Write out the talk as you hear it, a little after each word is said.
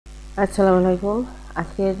আসসালামু আলাইকুম।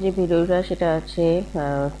 আজকের যে ভিডিওটা সেটা হচ্ছে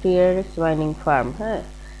টিআরএক্স মাইনিং ফার্ম। হ্যাঁ,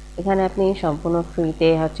 এখানে আপনি সম্পূর্ণ ফ্রিতে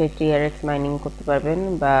টিআরএক্স মাইনিং করতে পারবেন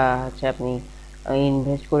বা আপনি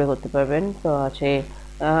ইনভেস্ট করে করতে পারবেন। তো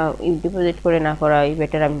ডিপোজিট করে না করাই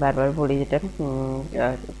বেটার। আমি বারবার বলি যেটা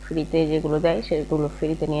ফ্রিতে যেগুলো দেয় সেগুলো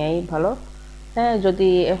ফ্রিতে নেওয়াই ভালো। হ্যাঁ, যদি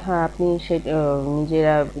আপনি সে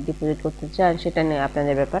নিজেরা ডিপোজিট করতে চান সেটা নিয়ে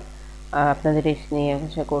আপনাদের ব্যাপার, আপনাদের রিস্ক নিয়ে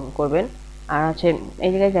করবেন। আর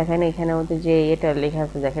এই জায়গায় দেখেন, এখানে মধ্যে যে এটা লেখা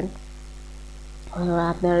আছে দেখেন,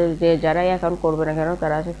 আপনার যে যারাই অ্যাকাউন্ট করবে না কেন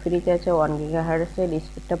তারা ফ্রিতে 1 GHz-এর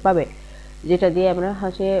স্পিডটা পাবে, যেটা দিয়ে আমরা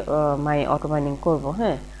অটো মাইনিং করবো।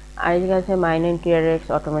 হ্যাঁ, আর এই জায়গায় আছে মাইন ইন টিআরএক্স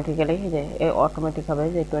অটোমেটিক্যালি, যে অটোমেটিক হবে,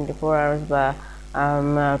 যে 24 আওয়ার্স বা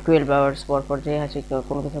 12 আওয়ার্স পর পর যে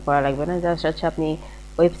কোনো কিছু করা লাগবে না। জাস্ট আপনি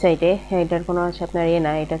ওয়েবসাইটে, এটার কোনো আপনার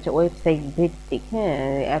না, এটা ওয়েবসাইট ভিত্তিক। হ্যাঁ,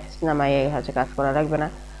 অ্যাপস নামায় কাজ করা লাগবে না।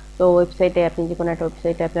 তো ওয়েবসাইটে আপনি যে কোনো একটা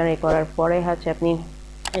ওয়েবসাইটে আপনার করার পরে আপনি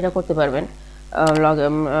এটা করতে পারবেন।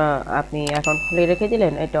 আপনি অ্যাকাউন্ট খুলে রেখে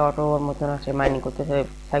দিলেন, এটা অটোর মতন মাইনিং করতে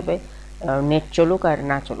থাকবে, নেট চলুক আর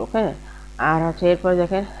না চলুক। হ্যাঁ, আর এরপর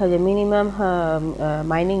দেখেন যে মিনিমাম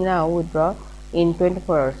মাইনিং না উইথড্র ইন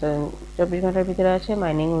 24 আওয়ার্স, 24 ঘন্টার ভিতরে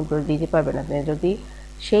মাইনিং উইথড্র দিতে পারবেন আপনি, যদি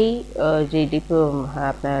সেই যে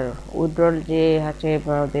আপনার উইথড্রল যে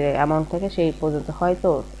ওদের অ্যামাউন্ট থাকে সেই পর্যন্ত হয়তো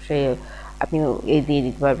সেই আপনি দিয়ে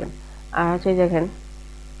দিতে পারবেন। আর দেখেন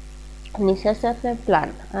নিচে আপনার প্ল্যান।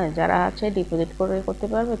 হ্যাঁ, যারা ডিপোজিট করে করতে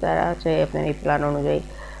পারবে তারা আপনার এই প্ল্যান অনুযায়ী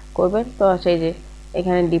করবেন। তো এই যে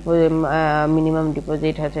এখানে মিনিমাম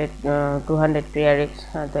ডিপোজিট 200 TRX।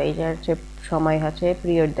 তো এইটা সময়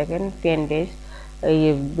পিরিয়ড দেখেন 10 days। এই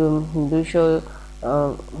 200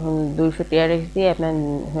 200 TRX দিয়ে আপনার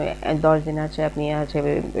 10 দিন আপনি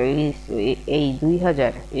এই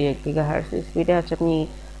 2000 GHz স্পিডে আপনি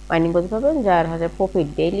মাইনিং করতে পারবেন, যার প্রফিট,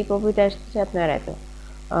 ডেইলি প্রফিট আসছে আপনার এত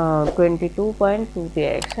 22.2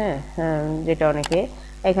 TRX। হ্যাঁ, যেটা অনেকে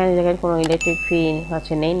এখানে দেখেন কোনো ইলেকট্রিক ফি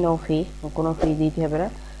নেই, নো ফি, কোনো ফি দিতে হবে না।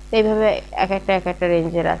 তো এইভাবে এক একটা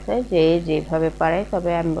রেঞ্জের আছে, যে যেভাবে পারে,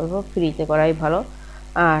 তবে আমি বলবো ফ্রিতে করাই ভালো।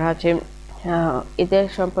 আর এদের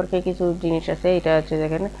সম্পর্কে কিছু জিনিস আছে, এটা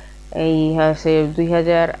দেখেন এই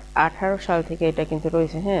 2018 সাল থেকে এটা কিন্তু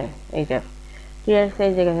রয়েছে। হ্যাঁ, এইটা টিআরএস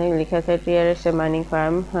যেখানে লেখা আছে TRS mining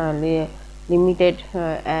farm limited,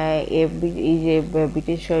 is a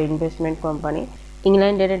British investment company,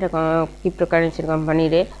 ইংল্যান্ডের এটা ক্রিপ্টোকারেন্সির কোম্পানি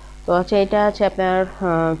রে। তো এটা আপনার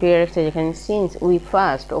টিআরএক্স যেখানে since we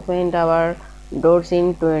first opened hour doors in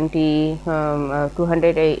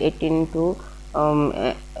 218 two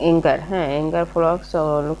এঙ্গার। হ্যাঁ, এঙ্গার phlox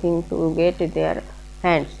looking to get their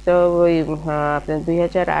hands. তো ওই আপনার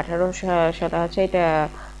 2018 সালে এটা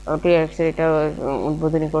টিআরএক্সের এটা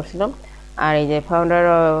উদ্বোধনী করছিল। আর এই যে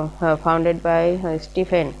ফাউন্ডেড বাই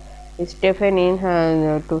স্টিফেন ইন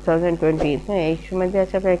 2020। হ্যাঁ, এই সময় যে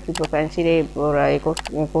আপনার ক্রিপ্টোকারেন্সির ওরা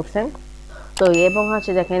করছেন। তো এবং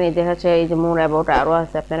দেখেন এদের এই যে মোর অ্যাবাউট আরও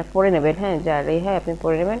আছে, আপনারা পড়ে নেবেন। হ্যাঁ, যার আপনি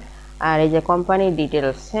পড়ে নেবেন। আর এই যে কোম্পানির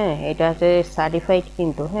ডিটেলস, হ্যাঁ, এটা সার্টিফাইড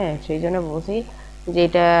কিন্তু। হ্যাঁ, সেই জন্য বলছি যে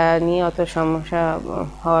এটা নিয়ে অত সমস্যা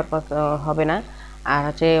হওয়ার কথা হবে না। আর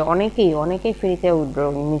অনেকেই ফ্রিতে উইথড্র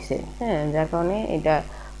নিছে। হ্যাঁ, যার কারণে এটা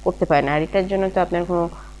করতে পারেন। আর এটার জন্য তো আপনার কোনো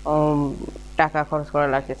টাকা খরচ করা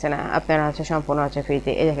লাগতেছে না, আপনার সম্পূর্ণ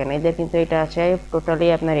ফ্রিতে। এই দেখেন এদের কিন্তু এটা টোটালি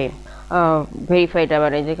আপনার ভেরিফাইড।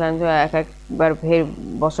 আবার এই যেখানে একবার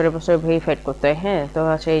বছরে বছরে ভেরিফাইড করতে হয়। হ্যাঁ, তো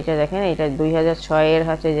এইটা দেখেন, এটা 2006-এর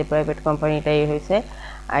যে প্রাইভেট কোম্পানিটাই হয়েছে।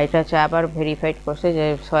 আর এটা আবার ভেরিফাইড করছে যে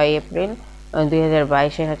 6 এপ্রিল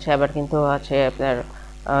 2022-এ আবার কিন্তু আপনার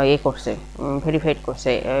করছে, ভেরিফাইড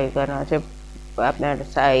করছে। এই কারণে আপনার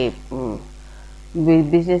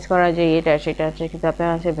বিজনেস করা যে সেটা কিন্তু আপনার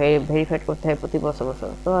ভেরিফাইড করতে হয় প্রতি বছর বছর।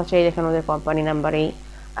 তো এই দেখেন ওদের কোম্পানি নাম্বারেই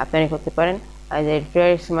আপনারা করতে পারেন। আর যে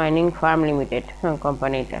ট্রেক্স মাইনিং ফার্ম লিমিটেড, হ্যাঁ,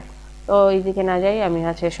 কোম্পানিটা। তো এইদিকে না যাই, আমি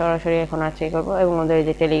সরাসরি এখন করবো। এবং ওদের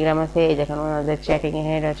যে টেলিগ্রাম আছে, এই দেখেন ওনাদের চ্যাটিং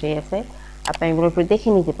হেড আছে আপনি এগুলো একটু দেখে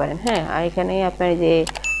নিতে পারেন। হ্যাঁ, আর এখানে আপনার যে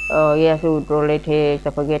আছে উইথড্র রেটে,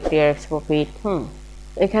 তারপর গেট টিআরএক্স প্রফিট।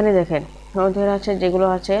 এখানে দেখেন ওদের যেগুলো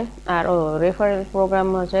আর রেফারেল প্রোগ্রাম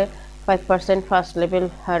 5% ফার্স্ট লেভেল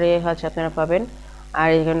হারে আপনারা পাবেন। আর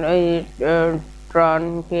এখানে ওই ট্রন,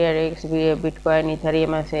 টিআরএক্স, বিটকয়েন,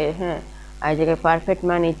 ইথারিয়াম আছে। হ্যাঁ, আর জায়গায় পারফেক্ট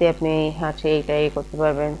মানিতে আপনি এইটাই করতে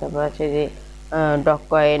পারবেন। তারপর যে ডক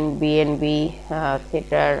কয়েন, বিএনবি,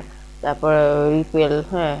 থিয়েটার, তারপর রিপেল।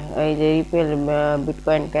 হ্যাঁ, এই যে repel,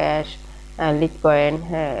 bitcoin cash, Litt coin,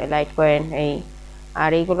 হ্যাঁ, লাইট কয়েন।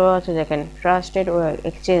 আর এইগুলো দেখেন ট্রাস্টেড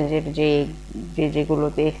এক্সচেঞ্জের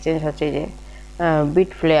যেগুলোতে এক্সচেঞ্জ যে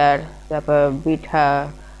বিট ফ্লেয়ার, তারপর বিট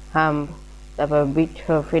হাম্প, তারপর বিট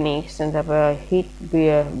ফিনিক্স, তারপর হিট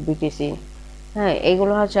বিটিসি। হ্যাঁ,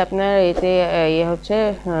 এগুলো হচ্ছে আপনার এতে ইয়ে হচ্ছে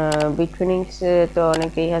বিটফিনিক্স, তো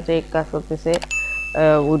অনেকেই হচ্ছে কাজ করতেছে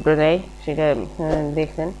উইড্রো দেয়, সেটা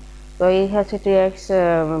দেখছেন। তো এই হচ্ছে টিএক্স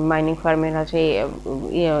মাইনিং ফার্মের হচ্ছে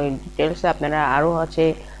ডিটেলস আপনারা আরও হচ্ছে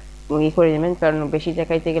করে দেবেন, কারণ বেশি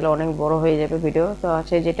দেখাইতে গেলে অনেক বড় হয়ে যাবে ভিডিও। তো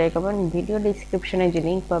আছে যেটাই করবেন, ভিডিও ডিসক্রিপশনে যে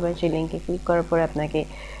লিঙ্ক পাবেন সেই লিঙ্কে ক্লিক করার পরে আপনাকে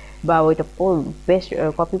বা ওইটা পেস্ট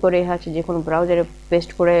কপি করে হচ্ছে যে কোনো ব্রাউজারে পেস্ট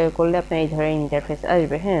করলে আপনার এই ধরনের ইন্টারফেস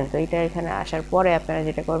আসবে। হ্যাঁ, তো এটা এখানে আসার পরে আপনারা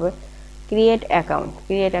যেটা করবেন, ক্রিয়েট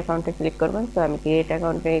অ্যাকাউন্টে ক্লিক করবেন। তো আমি ক্রিয়েট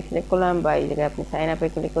অ্যাকাউন্টে ক্লিক করলাম, বা এই জায়গায় আপনি সাইন আপে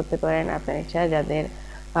ক্লিক করতে পারেন, আপনার ইচ্ছা। যাদের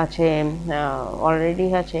আছে অলরেডি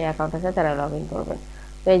আছে অ্যাকাউন্ট আছে তারা লগ ইন করবেন।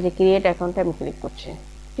 তো এই যে ক্রিয়েট অ্যাকাউন্টে আমি ক্লিক করছি।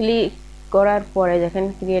 ক্লিক করার পরে দেখেন,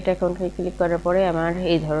 ক্রিয়েট অ্যাকাউন্টে ক্লিক করার পরে আমার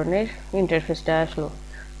এই ধরনের ইন্টারফেসটা আসলো।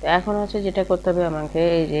 তো এখন হচ্ছে যেটা করতে হবে আমাকে,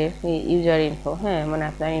 এই যে ইউজার ইনফো, হ্যাঁ মানে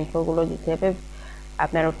আপনার ইনফোগুলো দিতে হবে,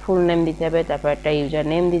 আপনার ফুল নেম দিতে হবে, তারপর একটা ইউজার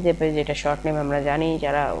নেম দিতে হবে, যেটা শর্ট নেম আমরা জানি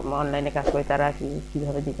যারা অনলাইনে কাজ করে তারা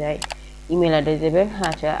কীভাবে দিতে হয়। ইমেল অ্যাড্রেস দেবে,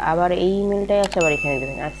 আচ্ছা আবার এই ইমেলটাই আছে আবার এখানে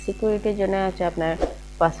দেবেন। আর সিকিউরিটির জন্য আছে আপনার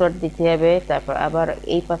পাসওয়ার্ড দিতে হবে, তারপর আবার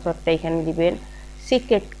এই পাসওয়ার্ডটা এখানে দিবেন।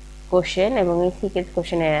 সিক্রেট কোশ্চেন, এবং এই সিক্রেট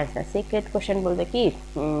কোশ্চেনের অ্যান্সার। সিক্রেট কোশ্চেন বলতে কি,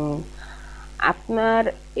 আপনার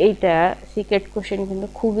এইটা সিক্রেট কোশ্চেন কিন্তু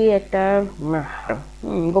খুবই একটা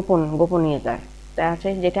গোপনীয়তা তা আছে,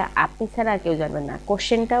 যেটা আপনি ছাড়া আর কেউ জানবেন না।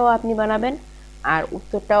 কোশ্চেনটাও আপনি বানাবেন আর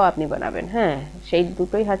উত্তরটাও আপনি বানাবেন। হ্যাঁ, সেই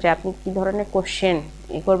দুটোই হচ্ছে, আপনি কি ধরনের কোশ্চেন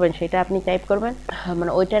করবেন সেটা আপনি টাইপ করবেন,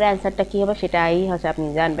 মানে ওইটার অ্যান্সারটা কী হবে সেটাই হচ্ছে আপনি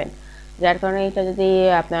জানবেন। যার কারণে এটা যদি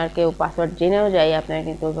আপনার কেউ পাসওয়ার্ড জেনেও যায়, আপনার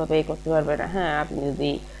কিন্তু ওইভাবে করতে পারবে না। হ্যাঁ, আপনি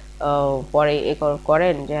যদি পরে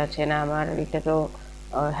করেন যে আছে না আমার এটা তো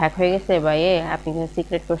হ্যাক হয়ে গেছে বা আপনি কিন্তু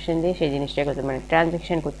সিক্রেট কোশ্চেন দিয়ে সেই জিনিসটা করতে, মানে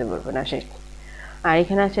ট্রানজ্যাকশন করতে পারবেন না সে। আর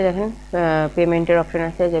এখানে আছে দেখেন পেমেন্টের অপশন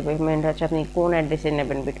আছে, যে পেমেন্ট হচ্ছে আপনি কোন অ্যাড্রেসে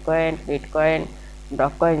নেবেন, বিটকয়েন,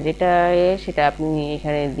 ডককয়েন, যেটা সেটা আপনি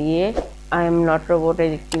এখানে দিয়ে আই এম নট রোবটে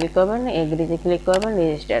ক্লিক করবেন, এগ্রিতে ক্লিক করবেন,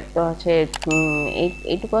 রেজিস্টার। তো হচ্ছে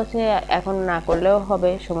এইটুকু আছে, এখন না করলেও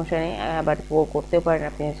হবে, সমস্যা নেই, আবার করতেও পারেন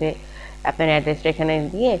আপনি হচ্ছে আপনার অ্যাড্রেসটা এখানে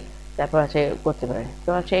দিয়ে তারপর হচ্ছে করতে পারেন। তো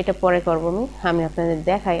হচ্ছে এটা পরে করবো আমি আপনাদের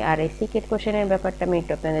দেখাই। আর এই সিক্রেট কোশ্চেনের ব্যাপারটা আমি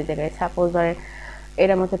একটু আপনাদের দেখাই। সাপোজ ধরেন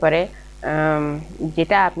এরম হতে পারে,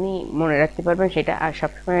 যেটা আপনি মনে রাখতে পারবেন সেটা, আর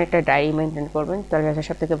সবসময় একটা ডায়েরি মেনটেন করবেন, তাহলে হচ্ছে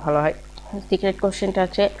সব থেকে ভালো হয়। সিক্রেট কোশ্চেনটা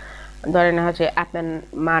হচ্ছে ধরেন হচ্ছে আপনার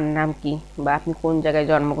মার নাম কি, বা আপনি কোন জায়গায়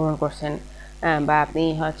জন্মগ্রহণ করছেন, বা আপনি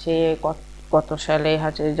হচ্ছে কত সালে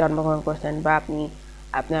হচ্ছে জন্মগ্রহণ করছেন, বা আপনি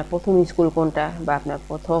আপনার প্রথম স্কুল কোনটা, বা আপনার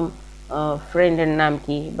প্রথম ফ্রেন্ডের নাম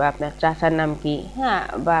কি, বা আপনার চাচার নাম কি, হ্যাঁ,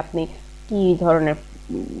 বা আপনি কি ধরনের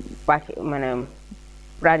পাখি মানে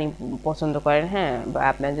প্রাণী পছন্দ করেন, হ্যাঁ, বা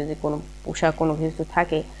আপনার যদি কোনো পোশাক কোনো কিছু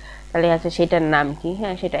থাকে তাহলে আছে সেটার নাম কি,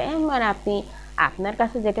 হ্যাঁ সেটা মানে আপনি আপনার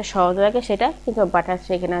কাছে যেটা সহজ লাগে সেটা, কিন্তু বাট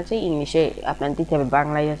সেখানে আছে ইংলিশে আপনার দিতে হবে,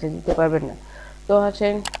 বাংলায় আছে দিতে পারবেন না। তো হচ্ছে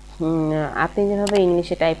আপনি যেভাবে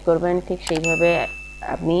ইংলিশে টাইপ করবেন ঠিক সেইভাবে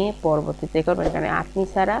আপনি পরবর্তীতে করবেন, কারণ আপনি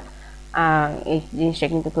ছাড়া এই জিনিসটা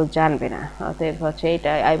কিন্তু কেউ জানবে না। অতএব হচ্ছে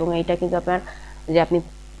এটা, এবং এইটা কিন্তু আপনার যে আপনি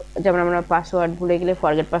যেমন আমরা পাসওয়ার্ড ভুলে গেলে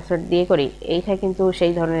ফরগেট পাসওয়ার্ড দিয়ে করি, এইটা কিন্তু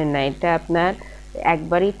সেই ধরনের না। এটা আপনার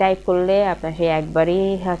একবারই টাইপ করলে আপনার সেই একবারই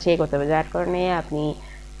হচ্ছে করতে হবে, যার কারণে আপনি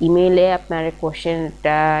ইমেলে আপনার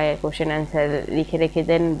কোশ্চেন অ্যান্সার লিখে রেখে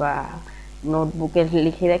দেন বা নোটবুকে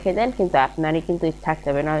লিখে রেখে দেন, কিন্তু আপনারই কিন্তু থাকতে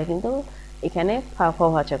হবে, নাহলে কিন্তু এখানে ফাও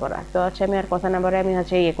হচ্ছে করা। তো হচ্ছে আমি আর কথা না বাড়ে আমি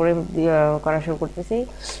হচ্ছে করে করা শুরু করতেছি।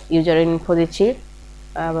 ইউজার ইনফো দিচ্ছি,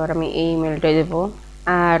 আবার আমি এই ইমেলটা দেবো।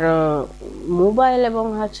 আর মোবাইল এবং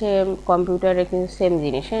হচ্ছে কম্পিউটারে কিন্তু সেম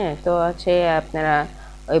জিনিস। হ্যাঁ, তো আছে আপনারা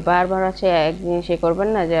ওই বারবার আছে এক জিনিসে করবেন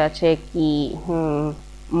না, যে আছে কি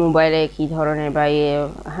মোবাইলে কি ধরনের বা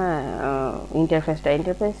হ্যাঁ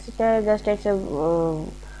ইন্টারফেসটা জাস্ট একটা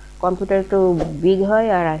কম্পিউটার একটু বিগ হয়,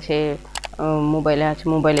 আর আছে মোবাইলে আছে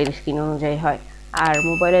মোবাইলের স্ক্রিন অনুযায়ী হয়। আর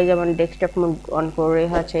মোবাইলে যেমন ডেস্কটপ মোড অন করে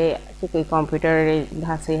হচ্ছে ঠিক ওই কম্পিউটারের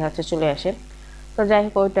ধাঁচে হচ্ছে চলে আসে। তো যাই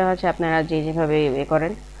হোক, ওইটা হচ্ছে আপনারা যেভাবে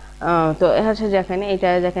করেন। তো হচ্ছে যেখানে এটা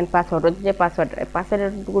দেখেন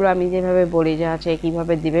পাসওয়ার্ডগুলো আমি যেভাবে বলি যে আছে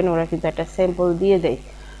কীভাবে দিবেন, ওরা কিন্তু একটা স্যাম্পল দিয়ে দেয়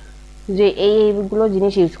যে এইগুলো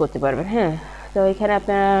জিনিস ইউজ করতে পারবেন। হ্যাঁ, তো এখানে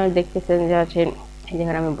আপনারা দেখতেছেন যে আছে,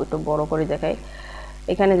 যেখানে আমি একটু বড় করে দেখাই,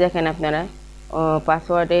 এখানে দেখেন আপনারা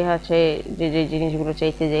পাসওয়ার্ডে হচ্ছে যে জিনিসগুলো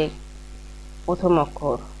চাইছে, যে প্রথম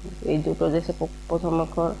অক্ষর, এই দুটো দেশে প্রথম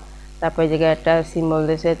অক্ষর, তারপর এই জায়গায় একটা সিম্বল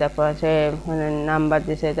দিয়েছে, তারপর আছে মানে নাম্বার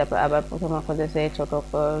দিয়েছে, তারপর আবার প্রথম অক্ষর দিয়েছে,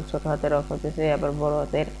 ছোট হাতের অক্ষর দিয়েছে, আবার বড়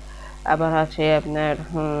হাতের, আবার আছে আপনার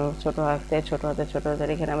ছোট হাতের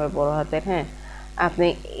এখানে আবার বড় হাতের। হ্যাঁ, আপনি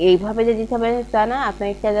এইভাবে যে দিতে হবে তা না, আপনি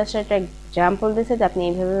একটা জাস্ট একটা এক্সাম্পল দিয়েছে যে আপনি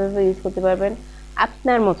এইভাবে ইউজ করতে পারবেন।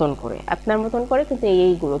 আপনার মতন করে কিন্তু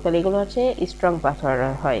এইগুলো তাহলে এগুলো হচ্ছে স্ট্রং পাসওয়ার্ড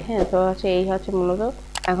হয়। হ্যাঁ, তো হচ্ছে এই হচ্ছে মূলত।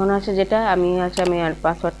 এখন হচ্ছে যেটা আমি আর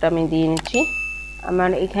পাসওয়ার্ডটা আমি দিয়ে নিচ্ছি। আমার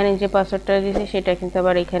এখানে যে পাসওয়ার্ডটা দিয়েছি সেটা কিন্তু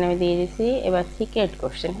আবার এখানে আমি দিয়ে দিয়েছি। এবার সিক্রেট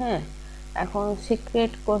কোশ্চেন। হ্যাঁ, এখন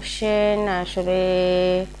সিক্রেট কোশ্চেন আসলে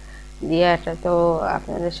দেওয়াটা তো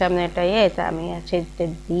আপনাদের সামনে একটা তা আমি এটা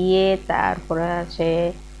দিয়ে তারপরে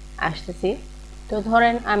আসতেছি। তো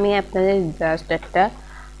ধরেন আমি আপনাদের জাস্ট একটা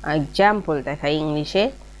এক্সাম্পল দেখাই ইংলিশে,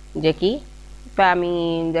 যে কি বা আমি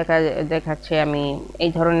দেখাচ্ছি আমি এই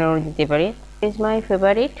ধরনেরও দিতে পারি। Is my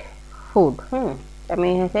favourite food. আমি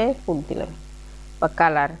ফুড দিলাম বা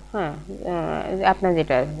কালার। হ্যাঁ, আপনার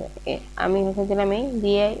যেটা আমি দিলাম এই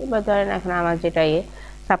দিয়ে। এবার ধরেন এখন আমার যেটা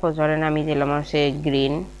সাপোজ ধরেন আমি দিলাম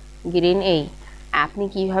গ্রিন। এই আপনি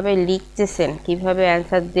কিভাবে লিখতেছেন, কিভাবে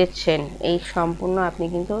অ্যান্সার দিচ্ছেন, এই সম্পূর্ণ আপনি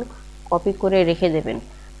কিন্তু কপি করে রেখে দেবেন।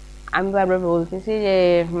 আমি বারবার বলতেছি যে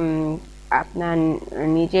আপনার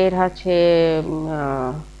নিজের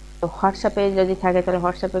হোয়াটসঅ্যাপে যদি থাকে তাহলে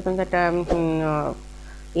হোয়াটসঅ্যাপে কিন্তু একটা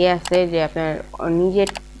আছে যে আপনার নিজের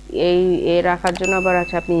রাখার জন্য আবার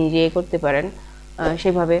আপনি নিজে করতে পারেন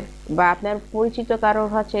সেভাবে। বা আপনার পরিচিত কারোর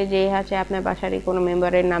যে আপনার বাসারই কোনো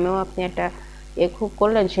মেম্বারের নামেও আপনি একটা খুব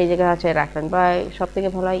করলেন, সেই জায়গায় রাখলেন। বা সব থেকে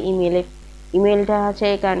ভালো হয় ইমেলটা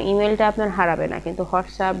কারণ ইমেলটা আপনার হারাবে না, কিন্তু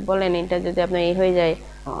হোয়াটসঅ্যাপ বলেন এটা যদি আপনার হয়ে যায়,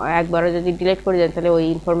 একবারও যদি ডিলিট করে দেন তাহলে ওই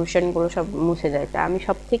ইনফরমেশনগুলো সব মুছে যায়। তা আমি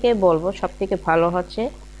সব থেকে বলবো সব থেকে ভালো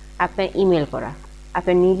আপনার ইমেল করা।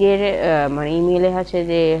 আপনার নিজের মানে ইমেলে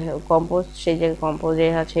যে কম্পোজ, সেই যে কম্পোজে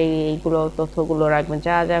এইগুলো তথ্যগুলো রাখবেন,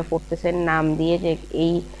 যা যা করতেছেন নাম দিয়ে, যে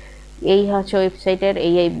এই ওয়েবসাইটের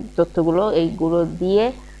এই তথ্যগুলো এইগুলো দিয়ে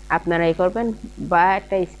আপনারা করবেন। বা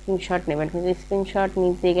একটা স্ক্রিনশট নেবেন, কিন্তু স্ক্রিনশট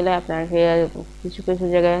নিতে গেলে আপনার কিছু কিছু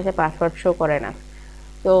জায়গায় পাসওয়ার্ড শো করে না।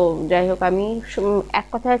 তো যাই হোক, আমি এক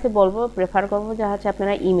কথায় বলবো প্রেফার করবো যে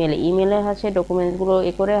আপনারা ইমেলে ডকুমেন্টসগুলো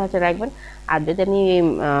করে রাখবেন। আর যদি আপনি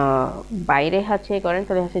বাইরে করেন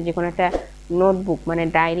তাহলে যে কোনো একটা নোটবুক মানে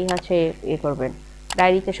ডায়েরি করবেন,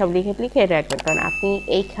 ডায়েরিতে সব লিখে লিখে রাখবেন। কারণ আপনি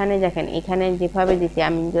এইখানে দেখেন, এখানে যেভাবে দিচ্ছি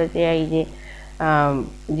আমি, যদি এই যে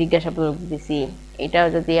জিজ্ঞাসামূলক দিছি, এটাও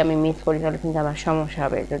যদি আমি মিস করি তাহলে কিন্তু আমার সমস্যা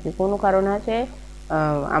হবে। যদি কোনো কারণে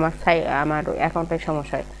আমার অ্যাকাউন্টে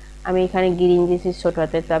সমস্যা হয়, আমি এখানে গ্রিন দিয়েছি ছোট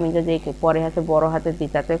হাতে, তো আমি যদি পরে বড় হাতে দিই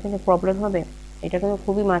তাতে কিন্তু প্রবলেম হবে। এটা কিন্তু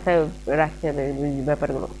খুবই মাথায় রাখতে হবে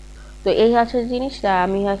ব্যাপারগুলো। তো এই জিনিসটা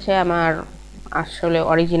আমি আমার আসলে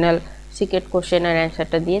অরিজিনাল সিক্রেট কোশ্চেন আর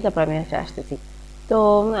অ্যান্সারটা দিয়ে তারপর আমি আসতেছি। তো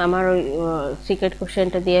আমার ওই সিক্রেট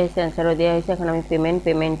কোশ্চেনটা দেওয়া হয়েছে, অ্যান্সারও দেওয়া হয়েছে। এখন আমি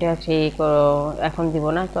পেমেন্টে এখন দিব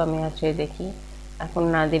না। তো আমি দেখি এখন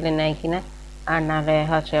না দিলে নেয় কিনা, আর নাহলে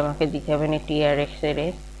আমাকে দিতে হবে না TRX এর।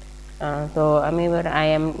 তো আমি এবার I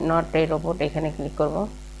am not a robot এখানে ক্লিক করব।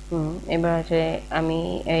 এবার আমি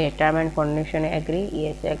টার্ম অ্যান্ড কন্ডিশনে অ্যাগ্রি,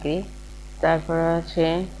 ইয়েস অ্যাগ্রি। তারপর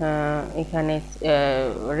এখানে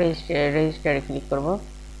রেজিস্টারে ক্লিক করব।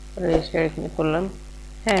 রেজিস্টারে ক্লিক করলাম।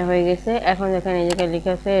 হ্যাঁ, হয়ে গেছে। এখন দেখেন এই জায়গায়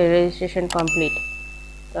লেখা আছে রেজিস্ট্রেশন কমপ্লিট।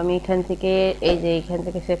 তো আমি এখান থেকে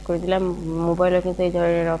সেভ করে দিলাম। মোবাইলেও কিন্তু এই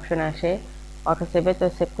ধরনের অপশন আসে অটো সেভে, তো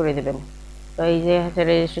সেভ করে দেবেন। তো এই যে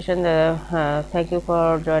registration, thank you for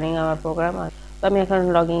joining hour programme. তো আমি এখন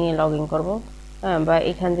লগ ইন করবো। হ্যাঁ, বা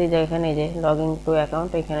এখান থেকে এখানে যে লগ ইন টু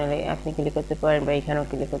অ্যাকাউন্ট, এখানে আপনি ক্লিক করতে পারেন বা এখানেও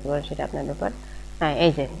ক্লিক করতে পারেন, সেটা আপনার ব্যাপার। হ্যাঁ,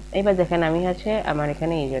 এই যে এবার দেখেন আমি আমার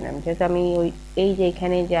এখানে এই জন্য যেহেতু আমি এই যে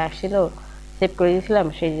এখানে যে আসছিল সেভ করে দিয়েছিলাম,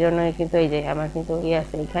 সেই জন্য কিন্তু এই যে আমার কিন্তু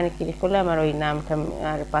আছে, এখানে ক্লিক করলে আমার ওই নামটা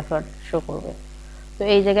আর পাসওয়ার্ড শো করবে। তো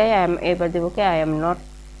এই জায়গায় এবার দেবো কি I am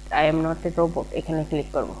not a robot, এখানে ক্লিক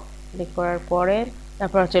করব। ক্লিক করার পরে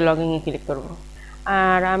তারপর লগইনে ক্লিক করব।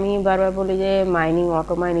 আর আমি বারবার বলি যে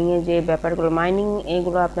অটো মাইনিংয়ের যে ব্যাপারগুলো,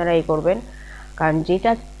 এগুলো আপনারা করবেন, কারণ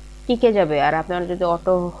যেটা টিকে যাবে। আর আপনার যদি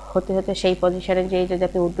অটো হতে হতে সেই পজিশনে যেয়ে যদি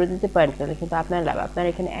আপনি উইথড্র দিতে পারেন তাহলে কিন্তু আপনার লাভ। আপনার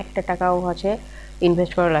এখানে একটা টাকাও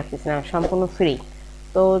ইনভেস্ট করা লাগতেছে না, সম্পূর্ণ ফ্রি।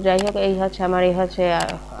 তো যাই হোক, এই আমার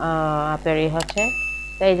আপনার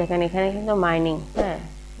তাই দেখেন এখানে কিন্তু হ্যাঁ,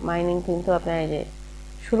 মাইনিং কিন্তু আপনার এই যে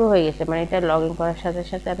শুরু হয়ে গেছে, মানে এটা লগ ইন করার সাথে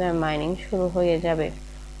সাথে আপনার মাইনিং শুরু হয়ে যাবে।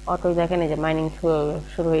 অটো দেখেন এই যে মাইনিং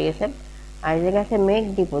শুরু হয়ে গেছে। আর এই জায়গায় মেক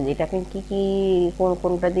ডিপোজিট, আপনি কি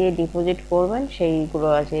কোনটা দিয়ে ডিপোজিট করবেন সেইগুলো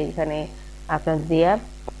এখানে আপনার দেওয়া।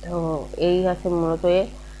 তো এই মূলত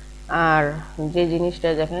আর যে জিনিসটা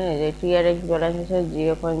দেখেন যে TRX ব্যালেন্স আছে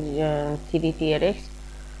 0.3 TRX।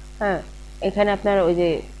 হ্যাঁ, এখানে আপনার ওই যে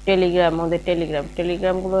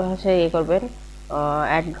টেলিগ্রামগুলো করবেন,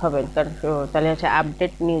 অ্যাড হবেন, কারণ তাহলে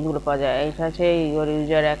আপডেট নিউজগুলো পাওয়া যায়। এটা ইউর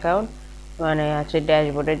ইউজার অ্যাকাউন্ট, মানে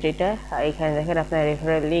ড্যাশবোর্ডের যেটা এখানে দেখেন আপনার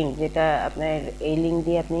রেফারেল লিঙ্ক, যেটা আপনার এই লিঙ্ক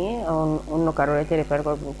দিয়ে আপনি অন্য কারোর রেফার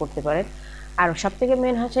করতে পারেন। আর সব থেকে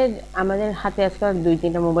মেন আমাদের হাতে আজকাল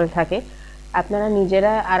 2-3টা মোবাইল থাকে, আপনারা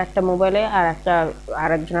নিজেরা আরেকটা মোবাইলে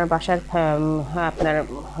আরেকজনের বাসার আপনার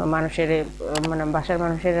মানুষের মানে বাসার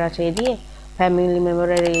মানুষের কাছে দিয়ে ফ্যামিলি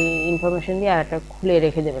মেম্বারের ইনফরমেশন দিয়ে আরেকটা খুলে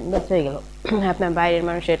রেখে দেবেন, ব্যাস হয়ে গেল। আপনার বাইরের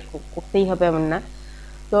মানুষের করতেই হবে এমন না।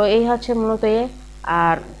 তো এই হচ্ছে মূলত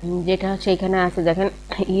আর যেটা হচ্ছে এখানে আছে দেখেন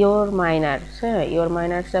ইওর মাইনার্স, হ্যাঁ ইওর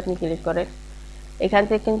মাইনার্স আপনি ক্লিক করেন, এখান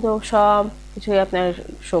থেকে কিন্তু সব কিছুই আপনার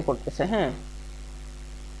শো করতেছে। হ্যাঁ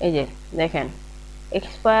এই যে দেখেন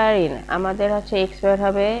এক্সপায়ারিং আমাদের হচ্ছে এক্সপায়ার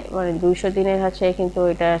হবে মানে 200 দিনের হচ্ছে, কিন্তু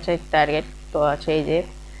এটা হচ্ছে টার্গেট। তো আছে এই যে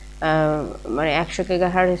মানে 100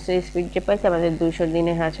 গিগাহার্টজ স্পিড যে পাইছে আমাদের 200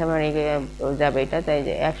 দিনের হচ্ছে আমার যাবে এটা, তাই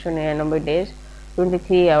যে 199 ডেজ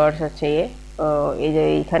 23 আওয়ার্স হচ্ছে এই যে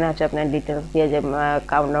এইখানে আছে আপনার ডিটেলস দিয়ে যে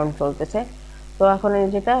কাউন্টডাউন চলতেছে। তো এখন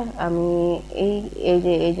যেটা আমি এই এই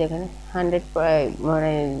যে এখানে 100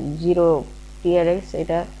 মানে 0 টিআরএক্স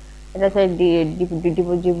এটা হচ্ছে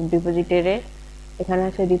ডিপোজিটের, এখানে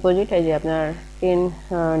আছে ডিপোজিট, এই যে আপনার 10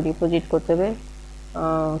 ডিপোজিট করতে হবে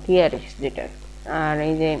টিআরএক্স যেটা। আর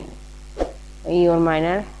এই যে ইওর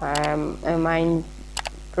মাইনার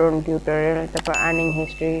ট্রন টিউটোরিয়াল, তারপর আর্নিং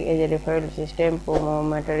হিস্ট্রি, এই যে referral system, promo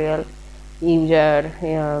material,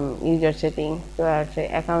 user setting. তো আছে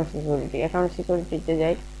অ্যাকাউন্ট সিকিউরিটিতে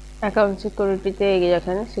যাই। অ্যাকাউন্ট সিকিউরিটিতে এগিয়ে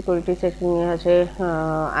এখানে সিকিউরিটি সেটিংয়ে আছে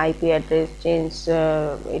আইপি অ্যাড্রেস চেঞ্জ,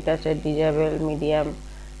 এটা আছে ডিজেবল মিডিয়াম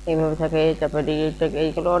এইভাবে থাকে। তারপর ডিজিটাল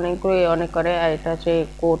এইগুলো অনেক করে। আর এটা হচ্ছে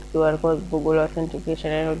কোড কিউআর কোড গুগল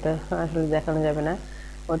অথেন্টিকেশনের, ওটা আসলে দেখানো যাবে না,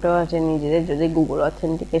 ওটাও আছে নিজেদের। যদি গুগল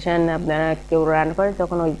অথেন্টিকেশন আপনারা কেউ রান করে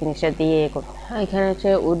তখন ওই জিনিসটা দিয়ে করতে। এখানে হচ্ছে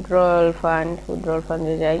উইথড্রল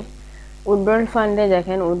ফান্ডে যাই। উইথড্রল ফান্ডে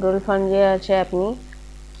দেখেন উইথড্রল ফান্ডে আছে আপনি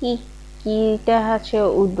কিটা হচ্ছে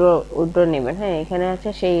উইথড্র নেবেন। হ্যাঁ এখানে আছে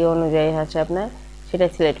সেই অনুযায়ী হচ্ছে আপনার সেটা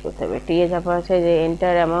সিলেক্ট করতে হবে। তারপর আছে যে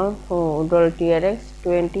এন্টার অ্যামাউন্ট উইথড্রল টিআরএক্স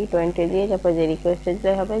 20 দিয়ে তারপর যে রিকোয়েস্ট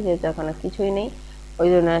দিতে হবে, যেহেতু এখন কিছুই নেই ওই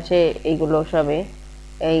জন্য আছে এইগুলো সবে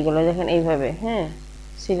এইগুলো দেখেন এইভাবে। হ্যাঁ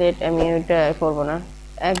সিলেক্ট আমি ওইটা করবো না,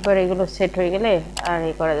 একবার এগুলো সেট হয়ে গেলে আর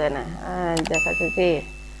করা যায় না। আর দেখা যাচ্ছে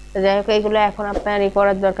যে যাই হোক এইগুলো এখন আপনার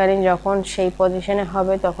করার দরকার নেই, যখন সেই পজিশনে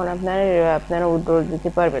হবে তখন আপনারা উইথড্র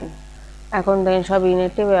দিতে পারবেন। এখন দেখেন সব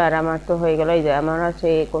ইনঅ্যাক্টিভ। আর আমার তো হয়ে গেল, এই যে আমার আছে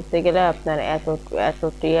করতে গেলে আপনার এত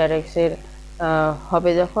টিআরএক্স এর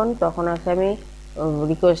হবে যখন, তখন আছে আমি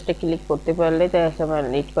রিকোয়েস্টে ক্লিক করতে পারলে তাই আছে আমার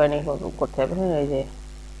লিড কয়েনে করতে হবে। হ্যাঁ এই যে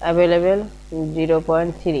অ্যাভেলেবেল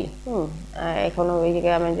 0.3 এখনও ওই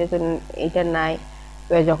জায়গায় আমার যেহেতু এইটা নাই,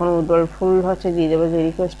 এবার যখন উইথড্রল ফুল হচ্ছে দিয়ে দেবো, যে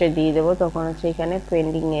রিকোয়েস্টে দিয়ে দেবো তখন হচ্ছে এখানে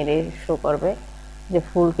পেন্ডিং এর শো করবে যে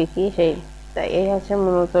ফুল কি সেই। তাই এই হচ্ছে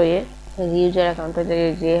মূলত ইউজার অ্যাকাউন্টে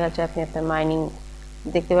যে হচ্ছে আপনি আপনার মাইনিং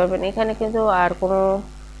দেখতে পারবেন। এখানে কিন্তু আর কোনো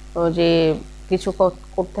যে কিছু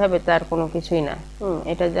করতে হবে তার কোনো কিছুই না।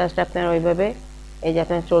 এটা জাস্ট আপনার ওইভাবে এই যে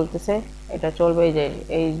আপনার চলতেছে, এটা চলবে। এই যে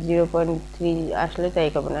এই 0.3 আসলে তাই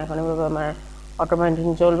করবে না, এখন এভাবে আমার অটোমেটিক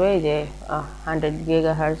চলবে এই যে 100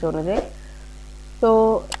 গিগাহার্টজ অনুযায়ী। তো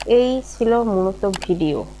এই ছিল মূলত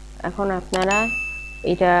ভিডিও। এখন আপনারা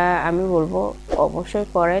এটা আমি বলবো অবশ্যই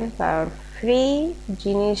করেন, কারণ ফ্রি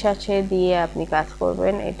জিনিস আছে দিয়ে আপনি কাজ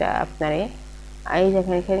করবেন। এটা আপনার এই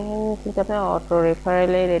দেখেন এখানে কিন্তু আপনার অটো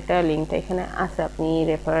রেফারেলের এটা লিঙ্কটা এখানে আছে, আপনি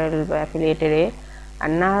রেফারেল বা অ্যাফিলিয়েটের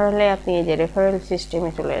আর না হলে আপনি এই যে রেফারেল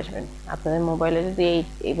সিস্টেমে চলে আসবেন। আপনাদের মোবাইলে যদি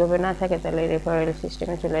এইভাবে না থাকে তাহলে রেফারেল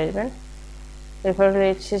সিস্টেমে চলে আসবেন। রেফারেল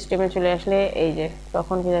সিস্টেমে চলে আসলে এই যে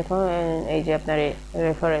তখন কি দেখো এই যে আপনার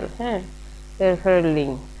রেফারেল, হ্যাঁ রেফারেল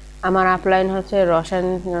লিঙ্ক আমার আপলাইন হচ্ছে রোশন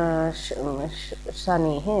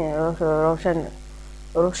সানি, হ্যাঁ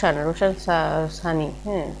রোশন সানি।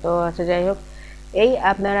 হ্যাঁ তো আচ্ছা যাই হোক এই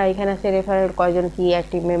আপনারা এখানে আছে রেফারেল কয়জন, কি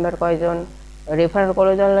অ্যাক্টিভ মেম্বার কয়জন, রেফারেল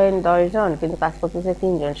করে দিলেন 10 জন কিন্তু কাজ করতেছে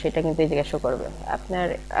 3 জন, সেটা কিন্তু এই জিজ্ঞাসা করবে।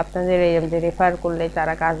 আপনাদের এই যে রেফার করলে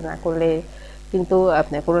তারা কাজ না করলে কিন্তু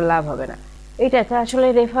আপনার কোনো লাভ হবে না। এইটাতে আসলে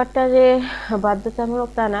রেফারটা যে বাধ্যতামূলক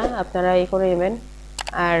তা না, আপনারা এই করে নেবেন।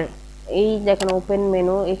 আর এই দেখেন ওপেন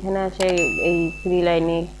মেনু এখানে আছে এই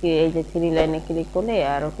এই যে 3 লাইনে ক্লিক করলে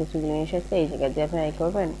আরও কিছু জিনিস আছে এই জায়গায় যে আপনারা এই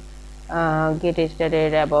করবেন get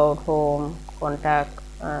started, about, home, contact,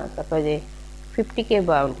 তারপরে যে 50K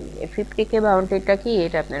বাউন্ডারি। এই 50K বাউন্ডারিটা কি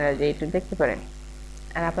এটা আপনারা যে একটু দেখতে পারেন।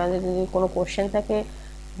 আর আপনাদের যদি কোনো কোশ্চেন থাকে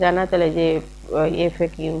জানা তাহলে যে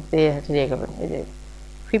FAQতে হচ্ছে যে করবেন। এই যে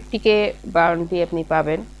 50K বাউন্ডারি আপনি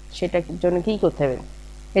পাবেন, সেটার জন্য কী করতে হবে,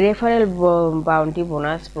 রেফারেল বাউন্ডারি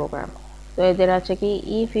বোনাস প্রোগ্রাম। তো এদের আছে কি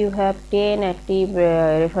if you have 10 active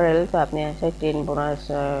referral, তো আপনি আছে 10 বোনাস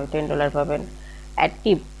 $10 পাবেন।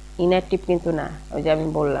 অ্যাক্টিভ, ইনঅ্যাক্টিভ কিন্তু না। ওই যে আমি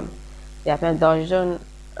বললাম যে আপনার 10 জন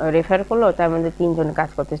রেফার করলো তার মধ্যে 3 জন কাজ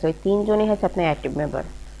করতেছে, ওই 3 জনই হচ্ছে আপনার অ্যাক্টিভ মেম্বার।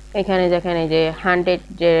 এখানে দেখেন এই যে 100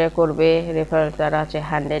 যে করবে রেফারেল তারা আছে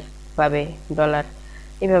 $100 পাবে।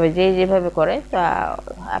 এভাবে যে যেভাবে করে তা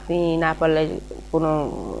আপনি না পারলে কোনো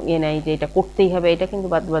নাই যে এটা করতেই হবে, এটা কিন্তু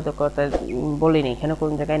বাধ্যবাধকতা বলিনি, এখানে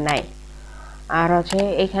কোনো জায়গায় নাই। আর হচ্ছে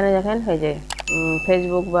এইখানে দেখেন এই যে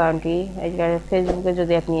ফেসবুক বা আন্টি ফেসবুকে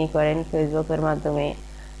যদি আপনি করেন ফেসবুকের মাধ্যমে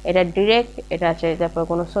এটা ডিরেক্ট, এটা আছে। তারপর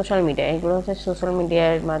কোনো সোশ্যাল মিডিয়া, এগুলো হচ্ছে সোশ্যাল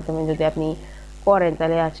মিডিয়ার মাধ্যমে যদি আপনি করেন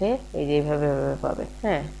তাহলে আছে এই যে এইভাবে পাবেন।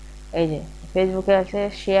 হ্যাঁ, এই যে ফেসবুকে আছে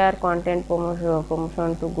share content promotion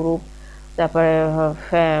two group, তারপরে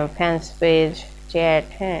ফ্যান্স পেজ, চ্যাট।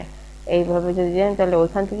 হ্যাঁ, এইভাবে যদি দেন তাহলে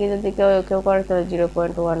ওইখান থেকে যদি কেউ কেউ করে তাহলে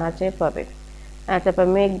 0.1 আছে পাবে। তারপর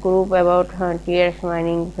make group about TRX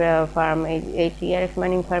mining farm, এই টিআরএক্স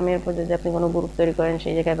মাইনিং ফার্মের উপর যদি আপনি কোনো গ্রুপ তৈরি করেন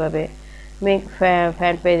সেই জায়গায় পাবে। Make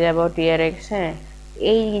fan page about TRX. হ্যাঁ,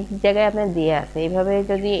 এই জায়গায় আপনার দিয়ে আছে। এইভাবে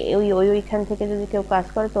যদি ওইখান থেকে যদি কেউ কাজ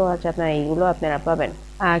করে তো হচ্ছে আপনার এইগুলো আপনারা পাবেন।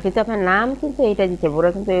 আর কিন্তু আপনার নাম কিন্তু এইটা দিতে ওরা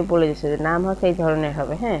কিন্তু বলে দিচ্ছে যে নাম হচ্ছে এই ধরনের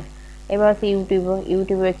হবে। হ্যাঁ, এবার হচ্ছে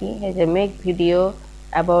ইউটিউবে কি এই যে make video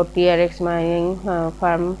about TRX mining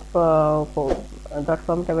farm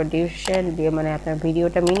 .com, তারপর ডিউরেশন দিয়ে মানে আপনার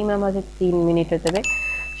ভিডিওটা মিনিমাম হচ্ছে 3 মিনিট হতে হবে।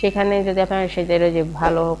 সেখানে যদি আপনার সেটার যে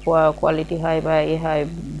ভালো কোয়ালিটি হয় বা হয়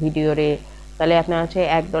ভিডিওরে, তাহলে আপনার হচ্ছে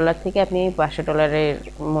 $1 থেকে আপনি $500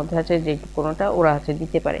 মধ্যে আছে যে কোনোটা ওরা হচ্ছে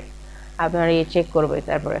দিতে পারে। আপনার চেক করবে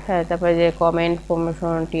তারপরে। হ্যাঁ, তারপরে যে comment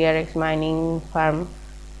promotion TRX mining farm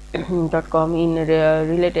 .com in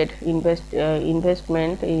related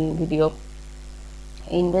investment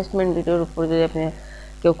ভিডিওর উপর যদি আপনি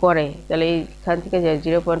কেউ করে তাহলে এইখান থেকে যে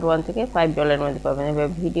 0.1 থেকে $5 মধ্যে পাবেন। এবার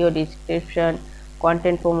video description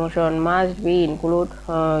content promotion must be include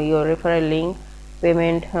your referral link,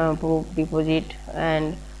 payment proof, deposit and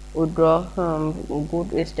withdraw, good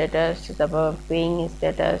status, তারপর পেইং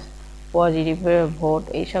স্ট্যাটাস, পজিটিভ ভোট,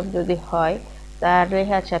 এইসব যদি হয় তাহলে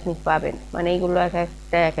হচ্ছে আপনি পাবেন। মানে এইগুলো এক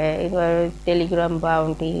একটা এবার টেলিগ্রাম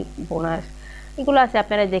বাউন্টি বোনাস এগুলো আছে,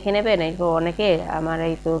 আপনারা দেখে নেবেন। এগুলো অনেকে আমার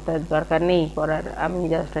এই তো দরকার নেই করার, আমি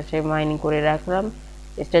জাস্ট হচ্ছে মাইনিং করে রাখলাম,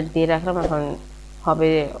 স্টার্ট দিয়ে রাখলাম, এখন হবে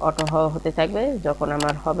অটো হতে থাকবে। যখন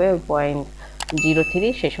আমার হবে ওই 0.03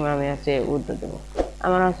 সে সময় আমি হচ্ছে উইথড্র দেবো।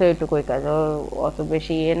 আমার হচ্ছে ওইটুকুই কাজ, অত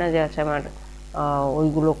বেশি না যে আছে আমার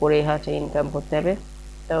ওইগুলো করেই হচ্ছে ইনকাম করতে হবে।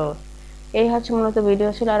 তো এই হচ্ছে মূলত ভিডিও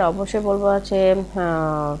ছিল। আর অবশ্যই বলবো হচ্ছে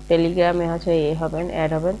টেলিগ্রামে হচ্ছে হবেন,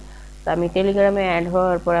 অ্যাড হবেন। তো আমি টেলিগ্রামে অ্যাড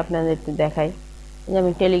হওয়ার পর আপনাদের একটু দেখাই যে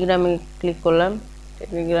আমি টেলিগ্রামে ক্লিক করলাম।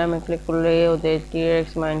 টেলিগ্রামে ক্লিক করলে ওদের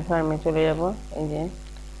টিআরএক্স মাইন ফার্মে চলে যাব। এই যে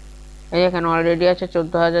এখানে অলরেডি আছে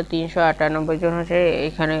 14,398 জন হচ্ছে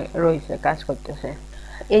এখানে রয়েছে, কাজ করতেছে।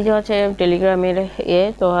 এই যে হচ্ছে টেলিগ্রামের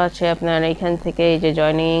তো হচ্ছে আপনার এখান থেকে এই যে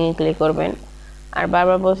জয়নিং ক্লিক করবেন। আর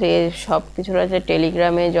বারবার বলছি সব কিছুর আছে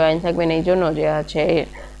টেলিগ্রামে জয়েন থাকবেন এই জন্য যে আছে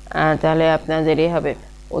তাহলে আপনাদের হবে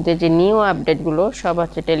ওদের যে নিউ আপডেটগুলো সব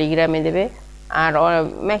হচ্ছে টেলিগ্রামে দেবে। আর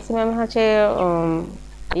ম্যাক্সিমাম হচ্ছে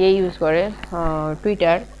ইউজ করে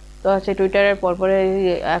টুইটার। তো হচ্ছে টুইটারের পরপরে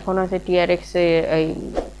এখন আছে টিআরএক্স এই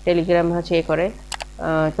টেলিগ্রাম হচ্ছে করে।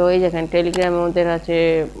 তো এই দেখেন টেলিগ্রামে ওদের আছে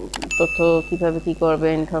তথ্য কীভাবে কী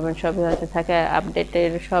করবেন সবই হচ্ছে থাকে,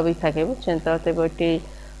 আপডেটের সবই থাকে, বুঝছেন। তো ওইটি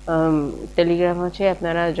টেলিগ্রাম হচ্ছে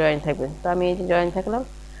আপনারা জয়েন থাকবেন। তো আমি এই যে জয়েন থাকলাম,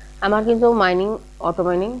 আমার কিন্তু অটো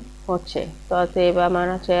মাইনিং হচ্ছে। তো এবার আমার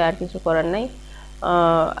আছে আর কিছু করার নাই।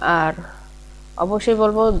 আর অবশ্যই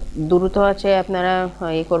বলবো দ্রুত আছে আপনারা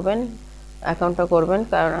করবেন, অ্যাকাউন্টটা করবেন,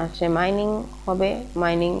 কারণ আছে মাইনিং হবে।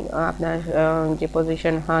 মাইনিং আপনার যে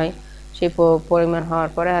পজিশন হয় সেই পরিমাণ হওয়ার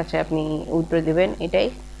পরে আছে আপনি উইথড্র দিবেন। এটাই,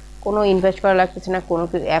 কোনো ইনভেস্ট করা লাগতেছে না, কোনো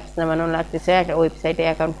কিছু অ্যাপস নামানো লাগতেছে, একটা ওয়েবসাইটে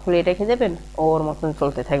অ্যাকাউন্ট খুলে রেখে দেবেন, ওর মতন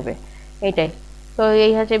চলতে থাকবে, এইটাই। তো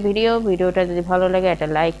এই হচ্ছে ভিডিওটা যদি ভালো লাগে একটা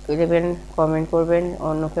লাইক দেবেন, কমেন্ট করবেন,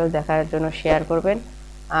 অন্য কেউ দেখার জন্য শেয়ার করবেন,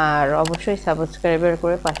 আর অবশ্যই সাবস্ক্রাইব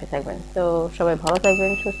করে পাশে থাকবেন। তো সবাই ভালো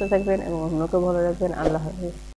থাকবেন, সুস্থ থাকবেন এবং অন্যকেও ভালো রাখবেন। আল্লাহ হাফিজ।